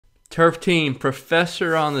Turf team,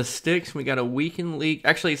 Professor on the sticks. We got a weekend league.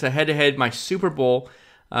 Actually, it's a head-to-head, my Super Bowl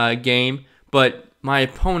game. But my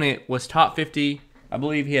opponent was top 50. I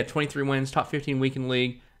believe he had 23 wins, top 15 weekend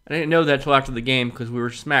league. I didn't know that until after the game because we were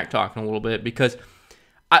smack talking a little bit. Because,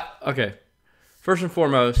 okay, first and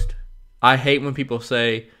foremost, I hate when people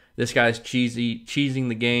say this guy's cheesing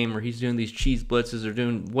the game, or he's doing these cheese blitzes, or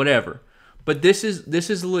doing whatever. But this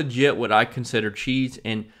is legit what I consider cheese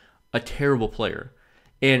and a terrible player.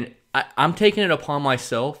 And I'm taking it upon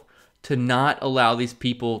myself to not allow these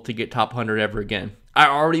people to get top 100 ever again. I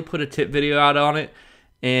already put a tip video out on it,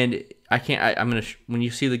 and I can't. I'm gonna. When you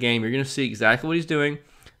see the game, you're gonna see exactly what he's doing.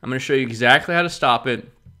 I'm gonna show you exactly how to stop it.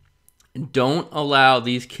 And don't allow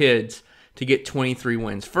these kids to get 23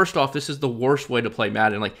 wins. First off, this is the worst way to play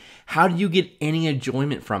Madden. Like, how do you get any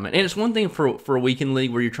enjoyment from it? And it's one thing for a weekend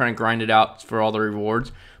league where you're trying to grind it out for all the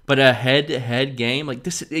rewards, but a head-to-head game like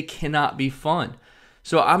this, it cannot be fun.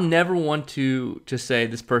 So I'm never one to say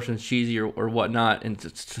this person's cheesy or whatnot, and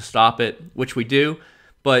to stop it, which we do,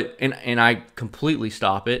 but and I completely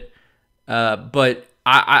stop it. But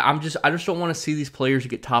I just don't want to see these players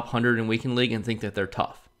get top 100 in weekend league and think that they're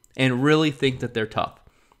tough, and really think that they're tough.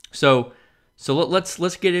 So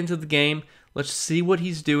let's get into the game. Let's see what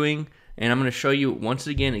he's doing, and I'm going to show you once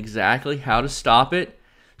again exactly how to stop it.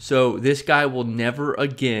 So this guy will never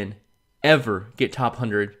again ever get top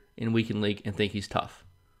 100 in weekend league and think he's tough.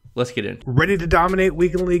 Let's get in. Ready to dominate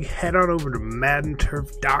weekend league? Head on over to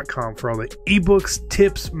MaddenTurf.com for all the ebooks,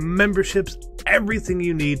 tips, memberships, everything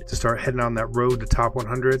you need to start heading on that road to top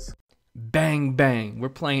 100s. Bang bang. We're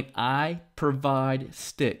playing I Provide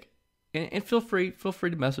Stick. And feel free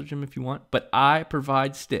to message him if you want. But I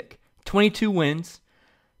Provide Stick. 22 wins,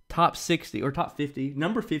 top 60 or top 50,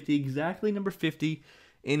 number 50, exactly number 50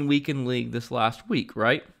 in weekend league this last week,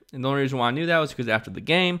 right? And the only reason why I knew that was because after the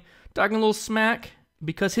game, talking a little smack,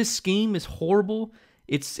 because his scheme is horrible.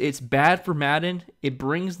 It's bad for Madden. It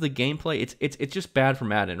brings the gameplay. It's just bad for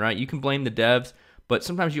Madden, right? You can blame the devs, but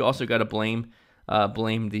sometimes you also got to blame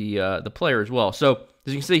the player as well. So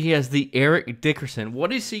as you can see, he has the Eric Dickerson.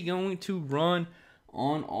 What is he going to run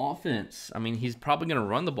on offense? I mean, he's probably going to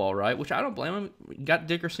run the ball, right? Which I don't blame him. You got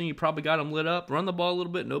Dickerson, you probably got him lit up. Run the ball a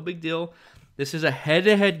little bit, no big deal. This is a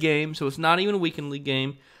head-to-head game, so it's not even a weekend league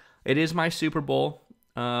game. It is my Super Bowl,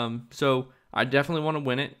 so I definitely want to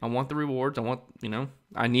win it. I want the rewards.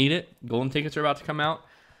 I need it. Golden tickets are about to come out.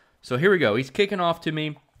 So here we go. He's kicking off to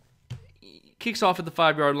me. He kicks off at the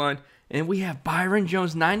 5-yard line, and we have Byron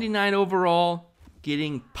Jones, 99 overall,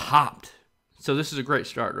 getting popped. So this is a great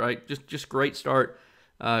start, right? Just great start.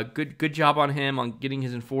 Good job on him on getting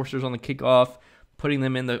his enforcers on the kickoff, putting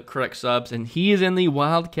them in the correct subs, and he is in the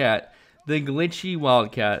Wildcat, the glitchy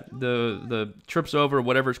Wildcat, the trips over,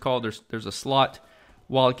 whatever it's called. There's a slot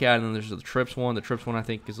Wildcat, and then there's the trips one. The trips one I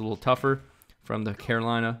think is a little tougher from the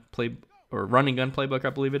Carolina running gun playbook,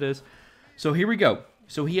 I believe it is. So here we go.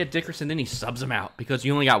 So he had Dickerson, then he subs him out because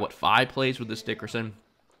you only got 5 plays with this Dickerson.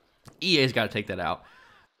 EA's got to take that out.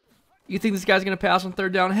 You think this guy's going to pass on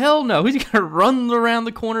 3rd down? Hell no. He's going to run around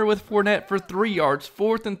the corner with Fournette for 3 yards.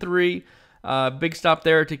 4th and 3. Big stop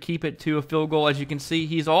there to keep it to a field goal. As you can see,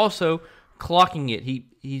 he's also clocking it.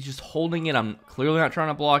 He's just holding it. I'm clearly not trying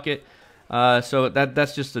to block it. So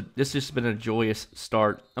this just been a joyous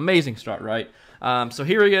start. Amazing start, right? So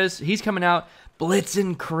here he is. He's coming out.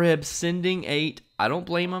 Blitzing Crib, sending 8. I don't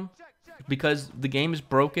blame him because the game is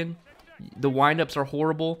broken. The windups are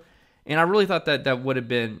horrible. And I really thought that would have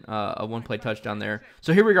been a one-play touchdown there.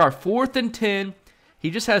 So here we are, 4th and 10. He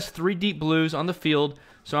just has 3 deep blues on the field.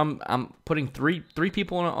 So I'm putting three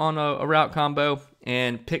people on a route combo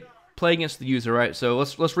and play against the user, right? So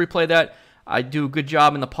let's replay that. I do a good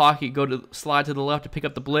job in the pocket, slide to the left to pick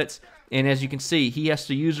up the blitz. And as you can see, he has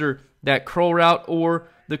to use that curl route or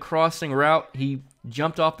the crossing route. He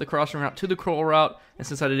jumped off the crossing route to the curl route. And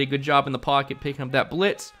since I did a good job in the pocket picking up that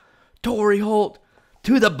blitz, Torrey Holt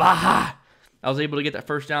to the Baja. I was able to get that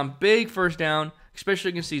first down. Big first down, especially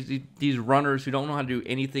against these runners who don't know how to do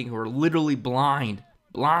anything, who are literally blind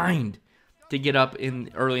to get up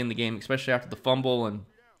early in the game, especially after the fumble, and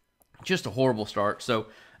just a horrible start. So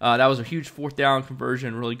that was a huge 4th down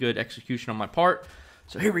conversion, really good execution on my part.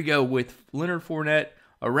 So here we go with Leonard Fournette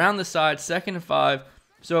around the side, 2nd and 5.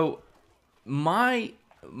 So my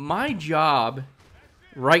job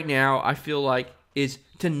right now, I feel like, is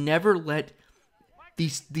to never let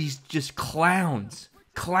these just clowns.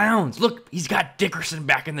 Look, he's got Dickerson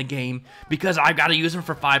back in the game because I've got to use him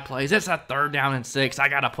for 5 plays. It's a 3rd down and 6. I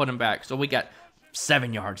got to put him back. So we got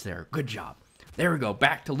 7 yards there. Good job. There we go.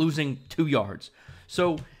 Back to losing 2 yards.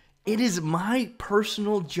 So it is my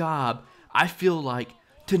personal job, I feel like,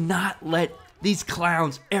 to not let these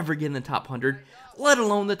clowns ever get in the top 100, let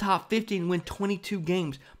alone the top 50 and win 22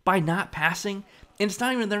 games by not passing. And it's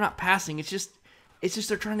not even they're not passing. It's just they're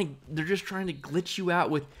just trying to glitch you out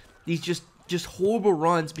with these just horrible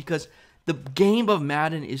runs because the game of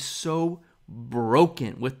Madden is so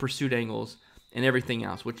broken with pursuit angles and everything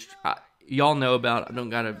else, which y'all know about. I don't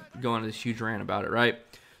got to go on this huge rant about it, right?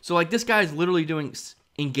 So, like, this guy is literally doing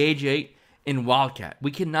Engage 8 in Wildcat.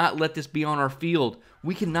 We cannot let this be on our field.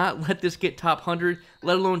 We cannot let this get top 100,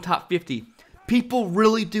 let alone top 50. People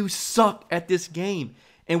really do suck at this game,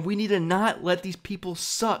 and we need to not let these people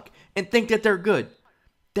suck and think that they're good.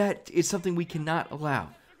 That is something we cannot allow.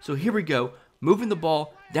 So here we go, moving the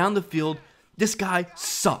ball down the field. This guy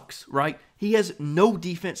sucks, right? He has no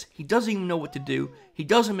defense. He doesn't even know what to do. He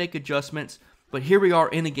doesn't make adjustments, but here we are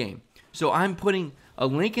in the game. So I'm putting a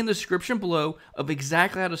link in the description below of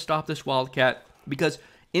exactly how to stop this Wildcat, because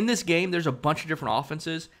in this game, there's a bunch of different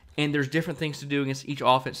offenses, and there's different things to do against each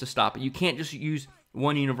offense to stop it. You can't just use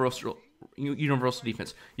one universal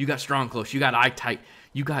defense. You got strong close, you got eye tight,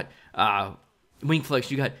 you got wing flex,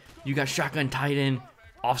 you got shotgun tight end,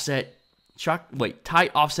 offset,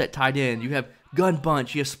 tight offset tight end. You have gun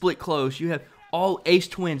bunch, you have split close, you have all ace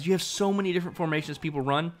twins. You have so many different formations people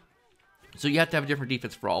run, so you have to have a different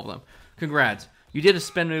defense for all of them. Congrats. You did a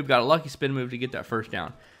spin move, got a lucky spin move to get that first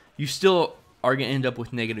down. You still are going to end up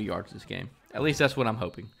with negative yards this game. At least that's what I'm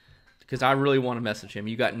hoping, because I really want to message him.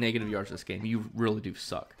 You got negative yards this game. You really do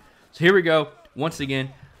suck. So here we go. Once again,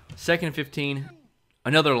 2nd and 15,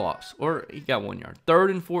 another loss. Or he got 1 yard.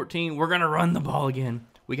 3rd and 14, we're going to run the ball again.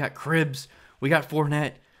 We got Cribbs. We got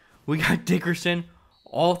Fournette. We got Dickerson.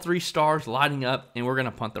 All 3 stars lighting up, and we're going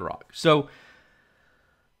to punt the rock. So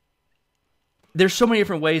there's so many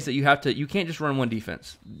different ways that you can't just run one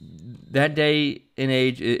defense. That day and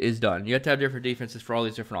age is done. You have to have different defenses for all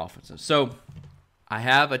these different offenses. So I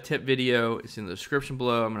have a tip video. It's in the description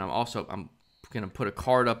below. I'm going to put a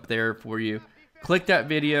card up there for you. Click that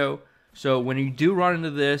video so when you do run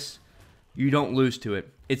into this, you don't lose to it.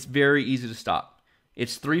 It's very easy to stop.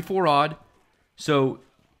 It's 3-4 odd, so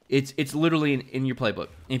it's literally in your playbook.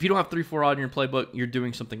 And if you don't have 3-4 odd in your playbook, you're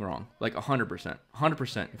doing something wrong, like 100%.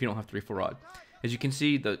 100% if you don't have 3-4 odd. As you can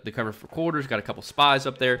see, the cover for quarters got a couple spies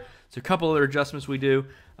up there. So a couple other adjustments we do.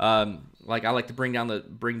 Like I like to bring down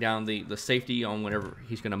the safety on whenever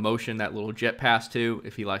he's going to motion that little jet pass to,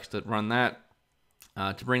 if he likes to run that.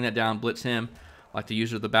 To bring that down, blitz him. I like to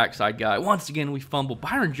use the backside guy. Once again, we fumble.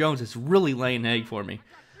 Byron Jones is really laying an egg for me.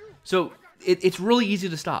 So it's really easy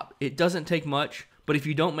to stop. It doesn't take much. But if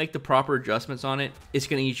you don't make the proper adjustments on it, it's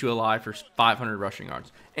going to eat you alive for 500 rushing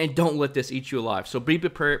yards. And don't let this eat you alive. So be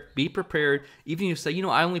prepared. Be prepared. Even if you say,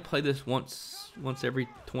 I only play this once every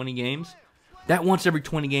 20 games. That once every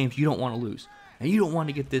 20 games, you don't want to lose. And you don't want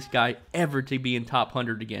to get this guy ever to be in top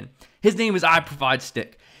 100 again. His name is I Provide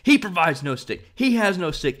Stick. He provides no stick. He has no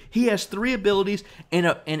stick. He has 3 abilities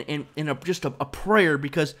and just a prayer,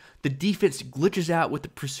 because the defense glitches out with the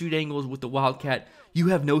pursuit angles with the Wildcat. You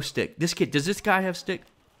have no stick. Does this guy have stick?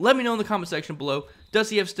 Let me know in the comment section below. Does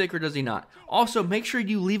he have stick or does he not? Also, make sure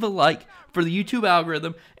you leave a like for the YouTube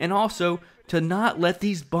algorithm, and also to not let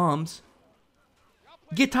these bums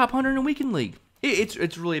get top 100 in a weekend league.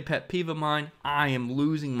 It's really a pet peeve of mine. I am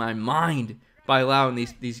losing my mind by allowing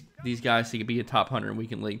these guys to be a top 100 in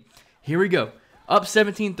weekend league. Here we go. Up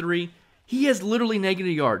 17-3. He has literally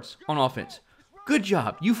negative yards on offense. Good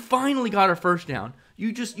job. You finally got a first down.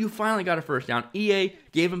 You finally got a first down. EA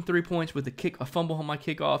gave him 3 points with a fumble on my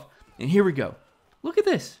kickoff. And here we go. Look at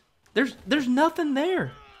this. There's nothing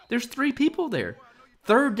there. There's 3 people there.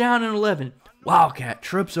 3rd down and 11. Wildcat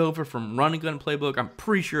trips over from running gun playbook. I'm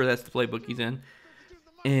pretty sure that's the playbook he's in.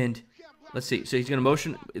 And let's see. So he's going to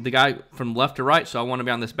motion the guy from left to right. So I want to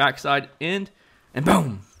be on this backside end. And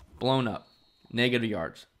boom. Blown up. Negative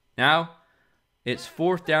yards. Now it's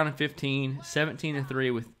 4th down and 15.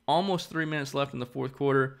 17-3 with almost 3 minutes left in the 4th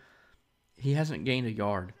quarter. He hasn't gained a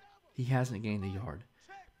yard.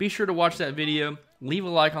 Be sure to watch that video. Leave a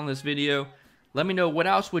like on this video. Let me know what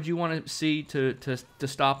else would you want to see to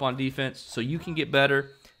stop on defense so you can get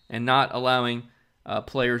better and not allowing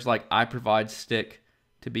players like I Provide Stick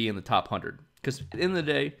to be in the top 100. Because at the end of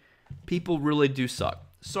the day, people really do suck.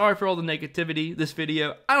 Sorry for all the negativity this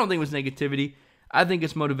video. I don't think it was negativity. I think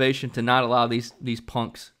it's motivation to not allow these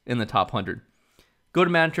punks in the top 100. Go to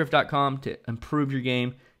MaddenTurf.com to improve your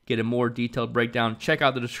game, get a more detailed breakdown. Check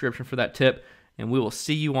out the description for that tip, and we will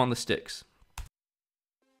see you on the sticks.